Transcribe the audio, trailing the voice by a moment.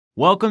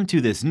Welcome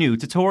to this new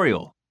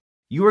tutorial.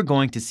 You are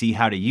going to see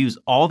how to use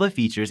all the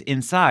features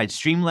inside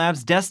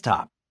Streamlabs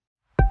Desktop.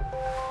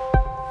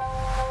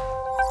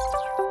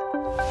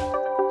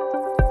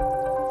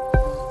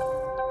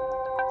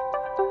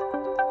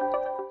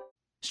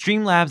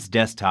 Streamlabs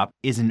Desktop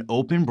is an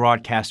open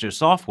broadcaster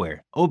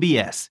software,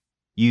 OBS,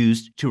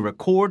 used to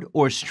record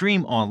or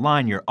stream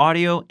online your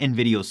audio and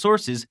video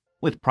sources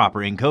with proper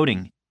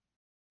encoding.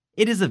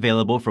 It is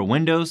available for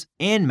Windows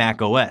and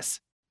Mac OS,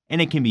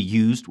 and it can be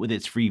used with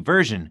its free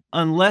version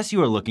unless you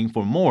are looking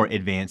for more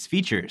advanced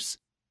features.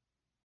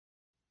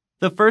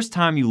 The first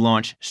time you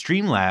launch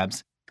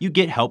Streamlabs, you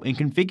get help in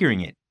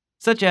configuring it,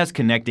 such as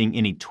connecting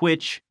any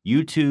Twitch,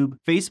 YouTube,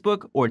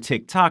 Facebook, or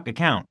TikTok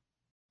account,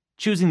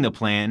 choosing the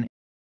plan,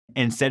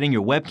 and setting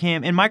your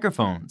webcam and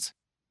microphones.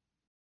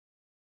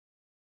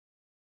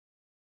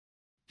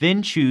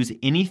 Then choose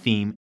any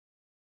theme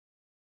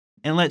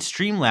and let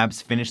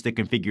Streamlabs finish the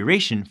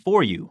configuration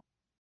for you.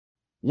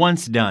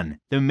 Once done,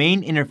 the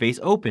main interface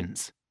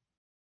opens.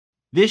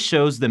 This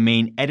shows the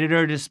main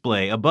editor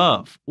display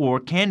above,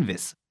 or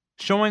canvas,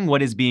 showing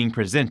what is being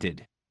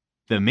presented,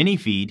 the mini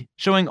feed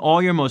showing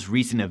all your most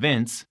recent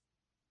events,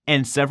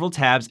 and several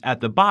tabs at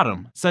the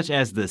bottom such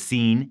as the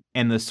scene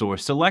and the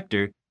source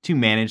selector to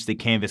manage the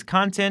canvas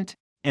content,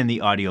 and the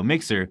audio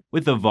mixer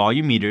with the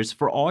volume meters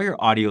for all your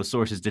audio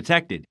sources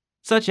detected,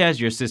 such as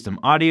your system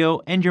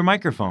audio and your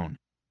microphone.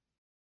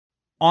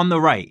 On the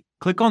right,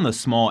 click on the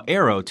small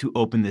arrow to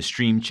open the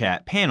Stream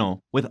Chat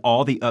panel with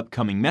all the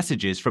upcoming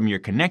messages from your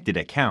connected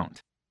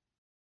account.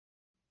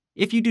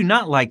 If you do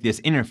not like this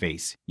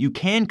interface, you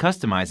can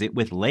customize it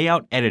with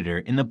Layout Editor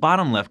in the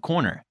bottom left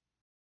corner.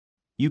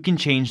 You can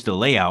change the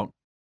layout,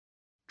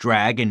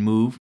 drag and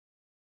move,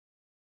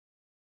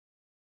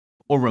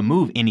 or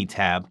remove any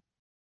tab,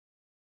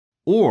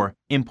 or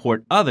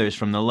import others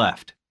from the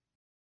left.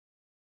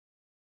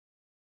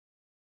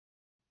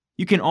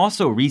 You can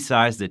also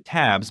resize the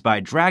tabs by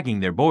dragging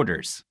their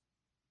borders.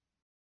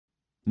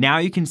 Now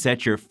you can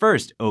set your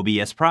first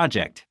OBS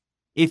project.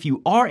 If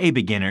you are a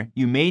beginner,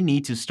 you may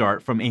need to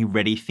start from a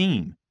ready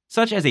theme,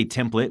 such as a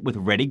template with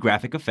ready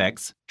graphic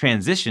effects,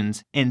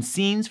 transitions, and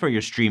scenes for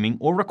your streaming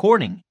or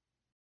recording.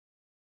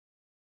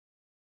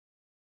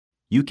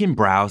 You can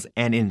browse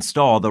and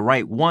install the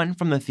right one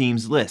from the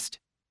themes list.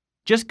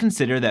 Just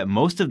consider that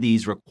most of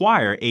these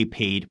require a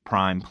paid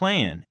Prime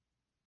plan.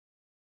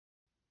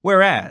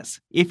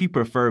 Whereas, if you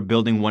prefer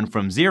building one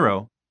from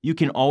zero, you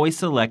can always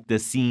select the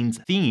scene's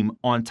theme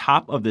on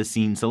top of the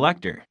scene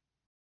selector.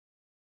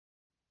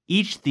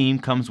 Each theme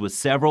comes with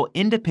several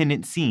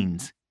independent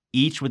scenes,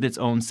 each with its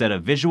own set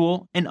of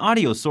visual and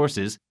audio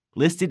sources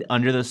listed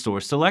under the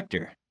source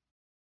selector.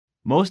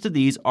 Most of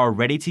these are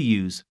ready to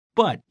use,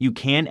 but you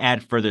can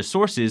add further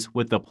sources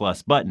with the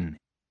plus button.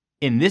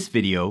 In this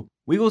video,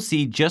 we will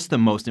see just the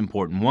most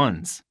important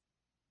ones.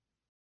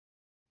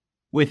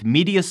 With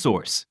Media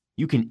Source,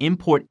 you can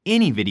import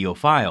any video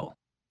file,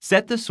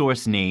 set the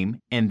source name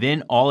and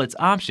then all its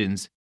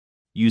options,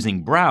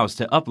 using Browse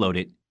to upload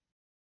it,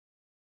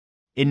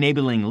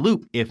 enabling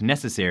loop if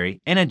necessary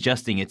and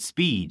adjusting its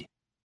speed.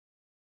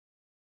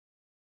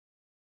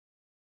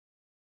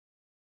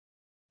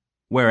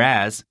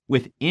 Whereas,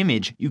 with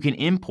Image, you can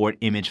import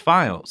image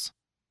files.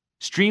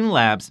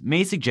 Streamlabs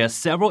may suggest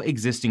several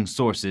existing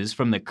sources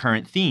from the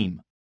current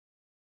theme,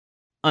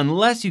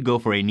 unless you go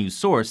for a new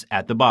source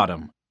at the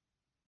bottom.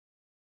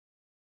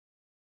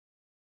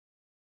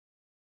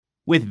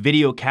 With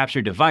Video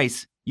Capture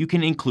Device, you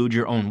can include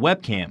your own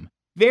webcam,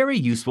 very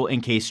useful in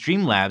case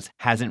Streamlabs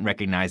hasn't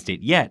recognized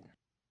it yet.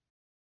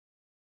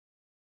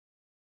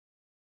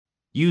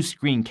 Use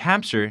Screen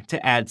Capture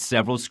to add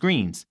several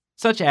screens,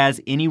 such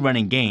as any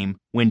running game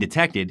when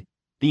detected,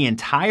 the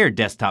entire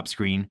desktop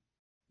screen,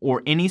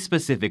 or any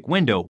specific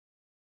window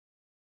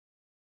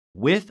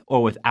with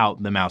or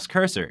without the mouse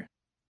cursor.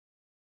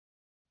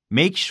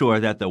 Make sure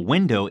that the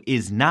window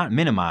is not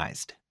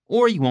minimized,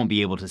 or you won't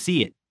be able to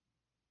see it.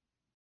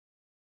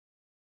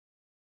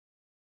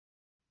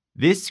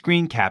 This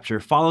screen capture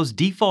follows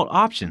default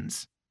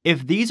options.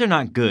 If these are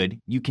not good,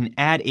 you can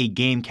add a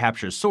game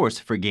capture source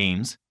for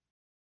games,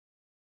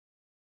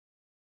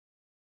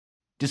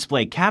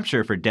 display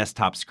capture for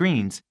desktop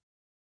screens,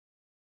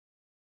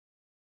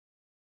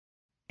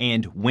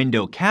 and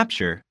window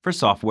capture for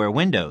software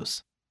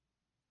windows.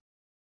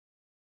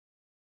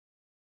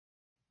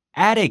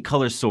 Add a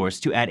color source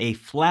to add a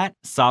flat,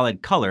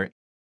 solid color,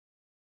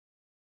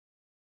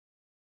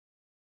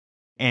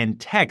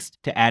 and text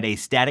to add a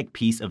static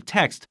piece of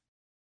text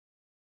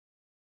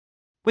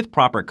with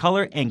proper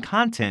color and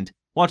content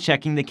while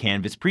checking the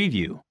canvas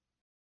preview.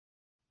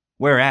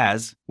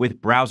 Whereas, with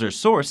Browser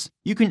Source,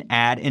 you can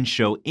add and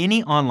show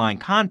any online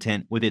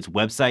content with its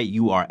website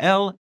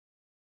URL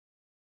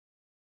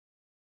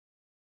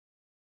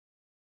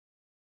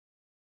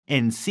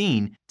and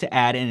Scene to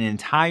add an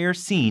entire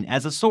scene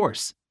as a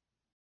source.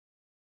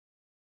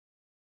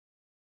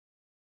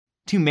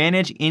 To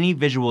manage any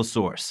visual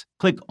source,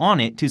 click on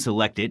it to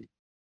select it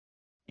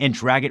and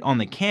drag it on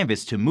the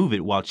canvas to move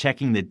it while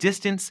checking the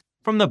distance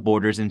from the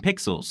borders and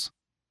pixels.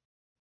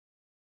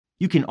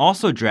 You can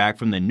also drag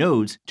from the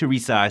nodes to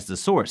resize the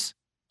source,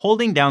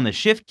 holding down the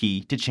Shift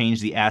key to change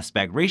the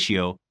aspect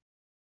ratio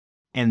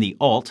and the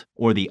Alt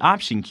or the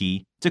Option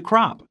key to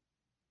crop.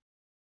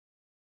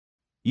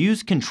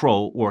 Use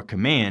Ctrl or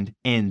Command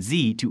and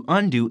Z to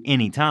undo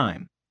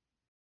anytime.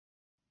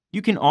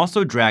 You can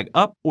also drag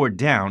up or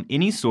down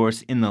any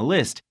source in the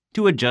list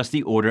to adjust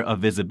the order of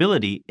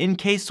visibility in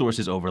case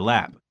sources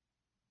overlap.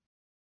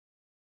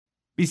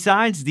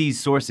 Besides these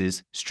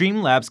sources,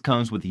 Streamlabs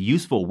comes with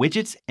useful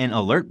widgets and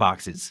alert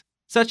boxes,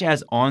 such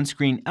as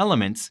on-screen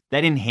elements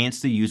that enhance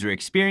the user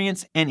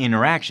experience and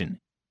interaction.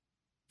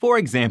 For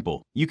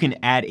example, you can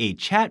add a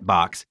chat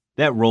box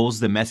that rolls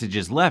the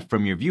messages left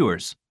from your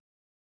viewers,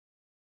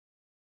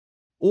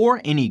 or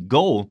any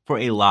goal for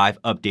a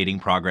live updating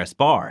progress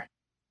bar.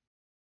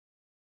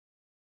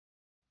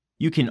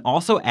 You can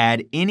also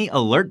add any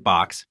alert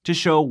box to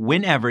show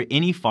whenever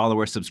any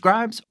follower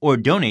subscribes or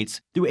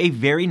donates through a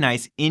very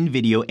nice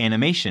in-video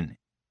animation.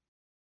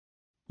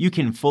 You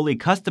can fully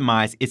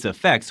customize its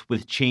effects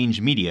with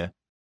Change Media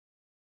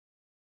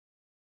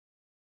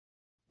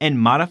and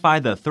modify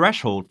the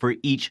threshold for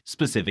each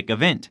specific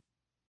event.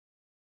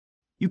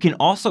 You can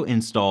also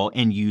install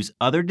and use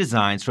other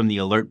designs from the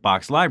alert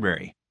box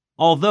library,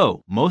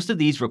 although most of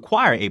these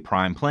require a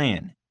Prime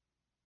plan.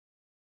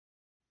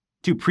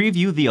 To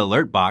preview the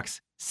alert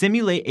box,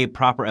 simulate a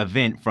proper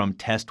event from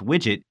Test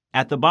Widget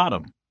at the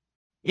bottom.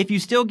 If you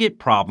still get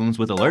problems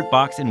with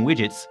Alertbox and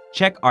Widgets,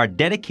 check our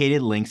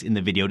dedicated links in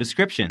the video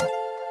description.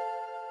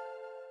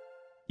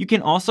 You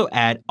can also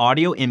add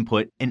audio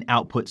input and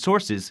output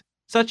sources,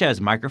 such as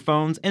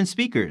microphones and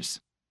speakers.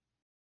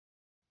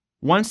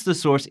 Once the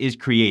source is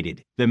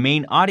created, the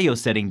main audio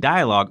setting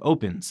dialog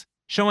opens,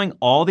 showing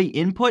all the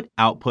input,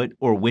 output,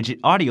 or widget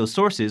audio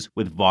sources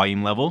with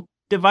volume level,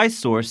 device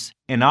source,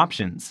 and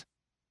options.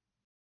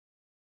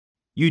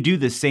 You do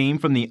the same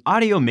from the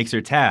Audio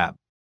Mixer tab.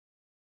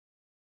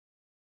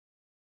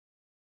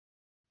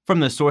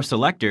 From the source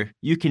selector,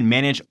 you can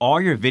manage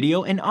all your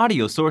video and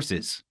audio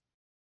sources.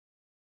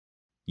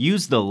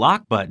 Use the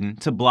Lock button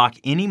to block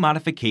any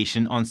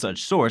modification on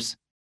such source,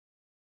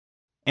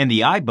 and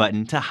the I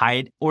button to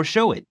hide or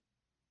show it.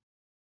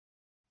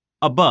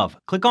 Above,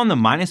 click on the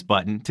minus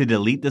button to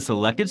delete the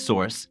selected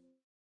source,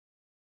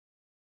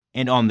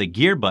 and on the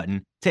gear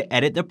button to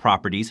edit the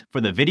properties for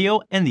the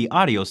video and the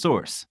audio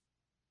source.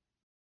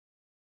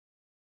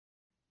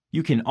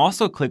 You can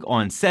also click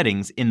on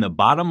Settings in the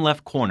bottom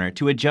left corner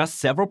to adjust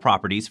several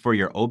properties for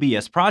your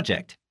OBS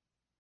project.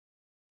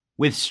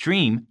 With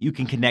Stream, you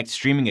can connect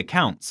streaming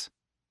accounts.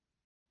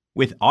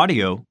 With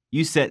Audio,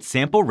 you set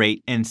sample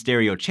rate and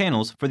stereo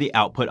channels for the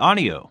output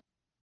audio.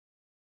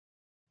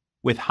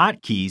 With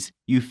Hotkeys,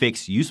 you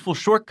fix useful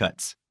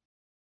shortcuts.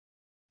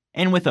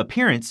 And with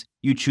Appearance,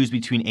 you choose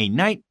between a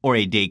night or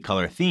a day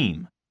color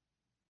theme.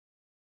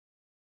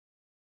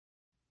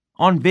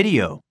 On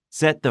Video,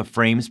 set the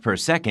frames per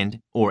second,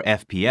 or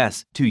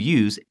FPS, to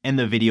use and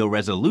the video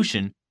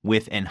resolution,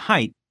 width, and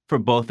height for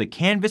both the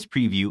canvas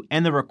preview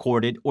and the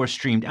recorded or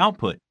streamed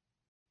output.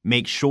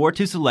 Make sure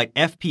to select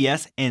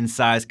FPS and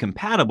size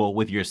compatible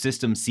with your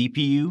system's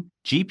CPU,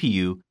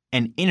 GPU,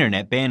 and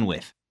internet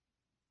bandwidth.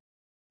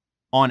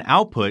 On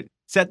Output,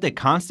 set the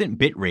constant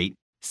bitrate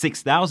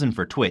 6000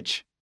 for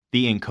Twitch,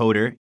 the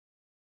encoder,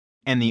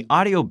 and the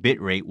audio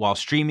bitrate while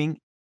streaming,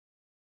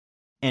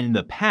 and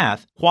the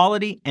path,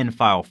 quality, and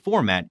file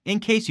format in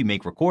case you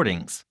make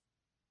recordings.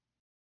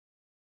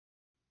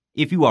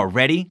 If you are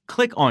ready,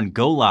 click on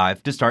Go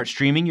Live to start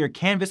streaming your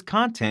Canvas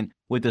content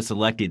with the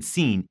selected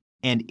scene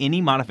and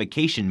any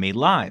modification made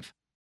live.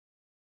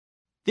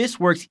 This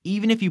works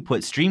even if you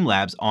put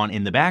Streamlabs on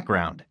in the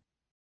background.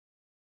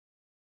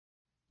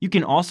 You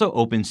can also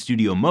open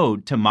Studio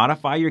Mode to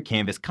modify your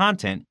Canvas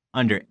content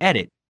under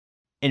Edit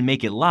and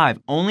make it live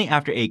only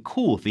after a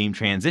cool theme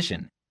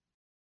transition.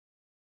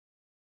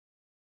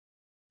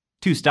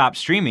 To stop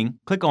streaming,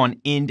 click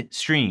on End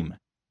Stream.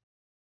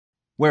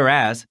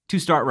 Whereas, to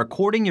start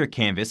recording your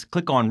Canvas,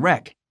 click on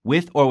Rec,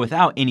 with or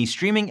without any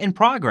streaming in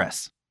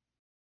progress.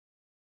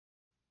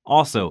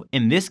 Also,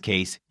 in this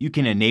case, you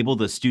can enable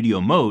the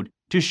Studio Mode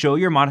to show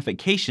your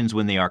modifications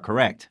when they are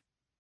correct.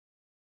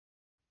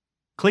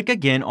 Click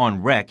again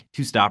on Rec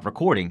to stop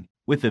recording,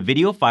 with the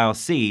video file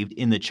saved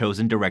in the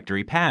chosen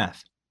directory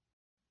path.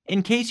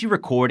 In case you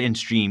record and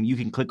stream, you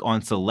can click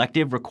on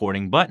Selective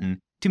Recording button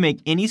to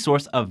make any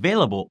source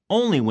available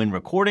only when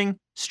recording,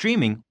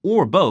 streaming,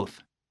 or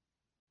both.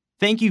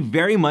 Thank you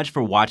very much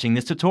for watching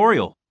this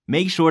tutorial.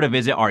 Make sure to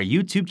visit our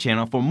YouTube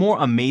channel for more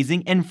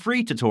amazing and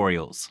free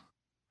tutorials.